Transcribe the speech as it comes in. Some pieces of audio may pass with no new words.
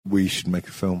we should make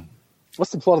a film.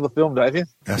 What's the plot of the film, Davian?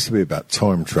 It has to be about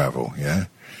time travel, yeah?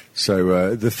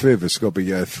 So the three of us got to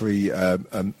be three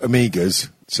Amigas,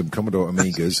 some Commodore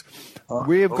Amigas.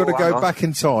 We have got to go back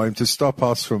in time to stop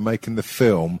us from making the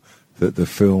film that the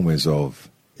film is of.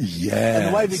 Yeah. And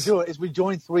the way we do it is we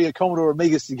join three Commodore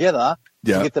Amigas together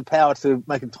to get the power to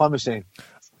make a time machine.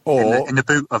 Or in the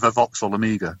boot of a Vauxhall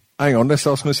Amiga. Hang on, let's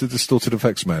ask Mr. Distorted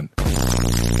Effects Man.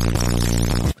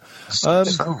 So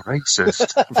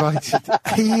racist. Right,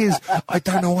 he is. I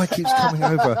don't know why he keeps coming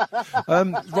over.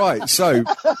 Right, so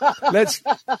let's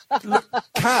look,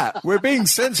 Kat, we're being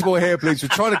sensible here, please. We're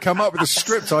trying to come up with a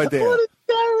script idea.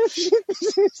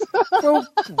 Well,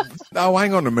 oh,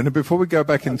 hang on a minute. Before we go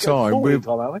back in time,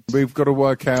 we've got to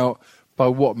work out by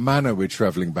what manner we're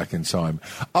travelling back in time.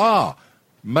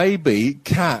 Maybe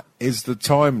Kat is the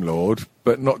Time Lord,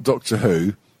 but not Doctor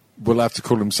Who. We'll have to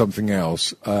call him something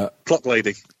else. Clock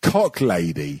Lady. Cock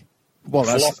Lady. Well,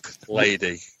 Clock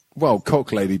Lady. Well,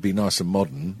 Cock Lady be nice and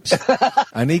modern.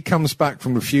 And he comes back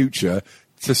from the future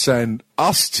to send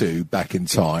us two back in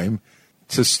time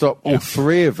to stop all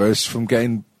three of us from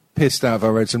getting pissed out of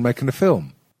our heads and making a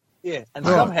film. Yeah, and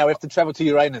somehow we have to travel to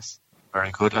Uranus. Very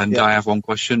good. And I have one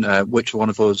question. Which one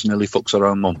of us nearly fucks our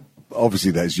own mum? Obviously,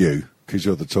 that's you, because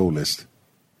you're the tallest.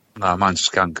 No, mine's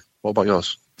Skank. What about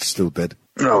yours? Still dead.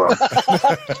 Oh, well.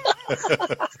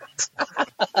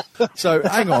 So,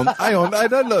 hang on.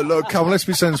 Look, come on, let's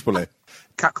be sensible here.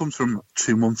 Cat comes from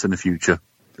 2 months in the future.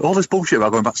 All this bullshit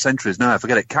about going back centuries, no,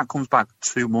 forget it. Cat comes back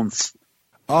 2 months.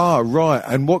 Ah, right.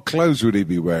 And what clothes would he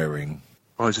be wearing?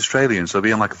 Well, he's Australian, so he'll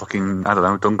be in like a fucking, I don't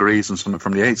know, dungarees and something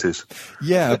from the 80s.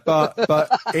 Yeah, but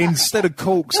instead of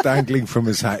corks dangling from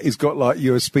his hat, he's got like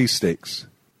USB sticks.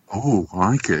 Oh,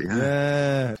 I like it,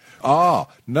 yeah.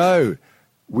 No.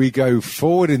 We go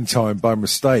forward in time by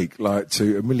mistake, like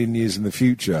to 1 million years in the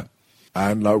future,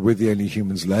 and like we're the only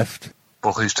humans left.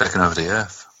 Well, who's taken over the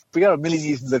Earth? If we go 1 million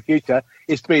years into the future,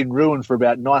 it's been ruined for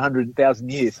about 900,000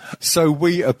 years. So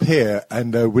we appear,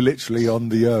 and we're literally on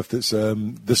the Earth that's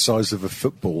the size of a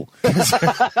football. Because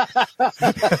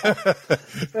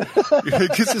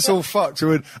it's all fucked.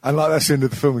 And like that's the end of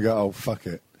the film, we go, oh, fuck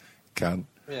it. Can't.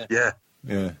 Yeah.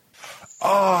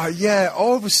 Yeah,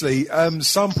 obviously,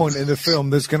 some point in the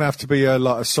film there's going to have to be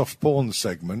like a soft porn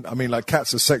segment. I mean, like,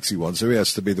 Cat's a sexy one, so he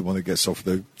has to be the one that gets off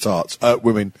the tarts.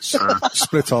 Women.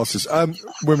 Split asses.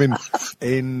 Women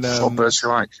in... what birds you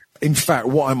like? In fact,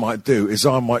 what I might do is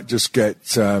I might just get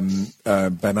Ben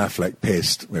Affleck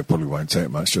pissed. It probably won't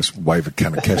take much, just wave a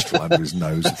can of Kestrel under his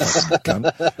nose. Fucking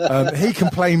cunt. He can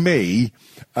play me,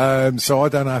 so I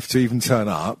don't have to even turn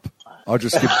up. I'll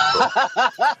just give...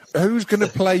 Who's going to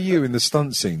play you in the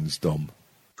stunt scenes, Dom?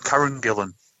 Karen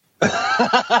Gillan.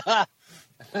 Right.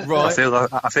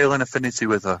 I feel an affinity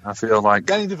with her. I feel like...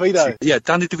 Danny DeVito.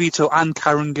 Danny DeVito and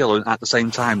Karen Gillan at the same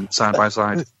time, side by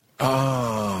side.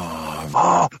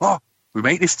 We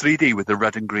make this 3D with the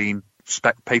red and green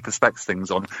paper specs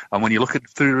things on, and when you look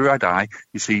through the red eye,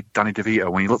 you see Danny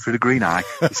DeVito. When you look through the green eye,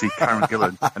 you see Karen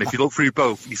Gillan. And if you look through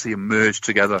both, you see them merged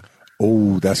together.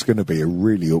 Oh, that's going to be a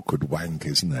really awkward wank,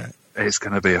 isn't it? It's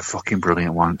going to be a fucking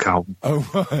brilliant wank, Cal. Oh,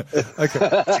 right.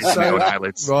 Okay.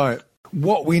 Right.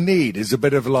 What we need is a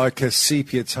bit of like a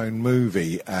sepia tone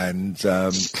movie and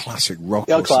classic rock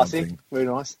or classic. Something. Very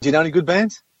nice. Do you know any good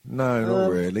bands? No,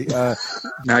 not really.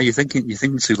 Now you're thinking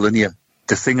too linear.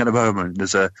 The thing at the moment,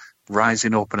 there's a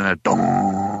rising up and a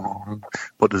dong,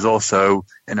 but there's also,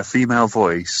 in a female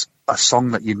voice, a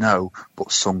song that you know,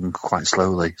 but sung quite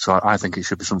slowly. So I think it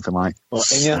should be something like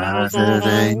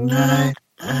Saturday night,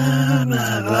 and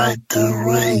I like the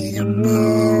way you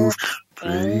move,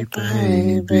 pretty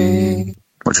baby.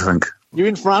 What do you think? You're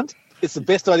in front. It's the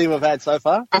best idea we've had so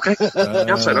far. Okay,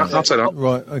 I'll say that.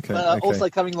 Right, okay. Also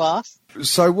coming last.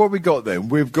 So what we got then?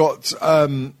 We've got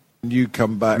you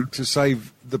come back to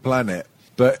save the planet,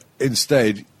 but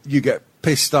instead you get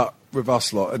pissed up with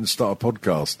us lot and start a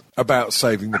podcast about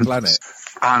saving the planet.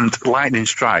 And lightning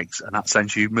strikes, and that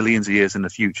sends you millions of years in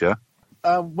the future.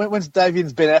 When's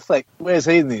Davian's Ben Affleck? Where's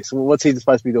he in this? What's he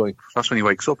supposed to be doing? That's when he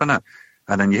wakes up, isn't it?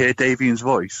 And then you hear Davian's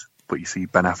voice, but you see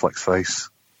Ben Affleck's face.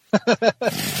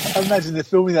 I imagine they're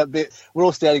filming that bit. We're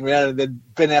all standing around, and then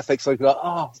Ben Affleck's like,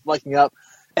 waking up.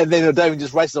 And then Davian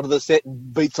just races onto the set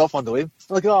and beats off onto him.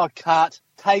 Like, cut.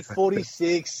 Take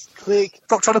 46. Click.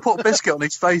 Stop trying to put a biscuit on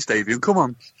his face, Davian. Come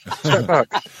on. Step back.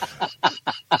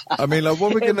 I mean, like,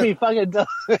 what are we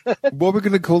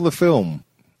going to call the film?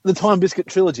 The Time Biscuit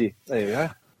Trilogy. There you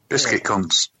go. Biscuit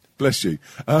cunts. Bless you.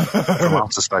 From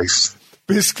outer space.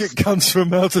 Biscuit cunts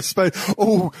from outer space.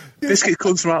 Oh, Biscuit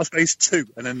cunts from outer space 2,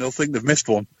 and then they'll think they've missed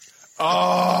one.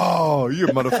 Oh, you're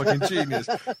a motherfucking genius.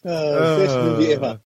 Best movie ever.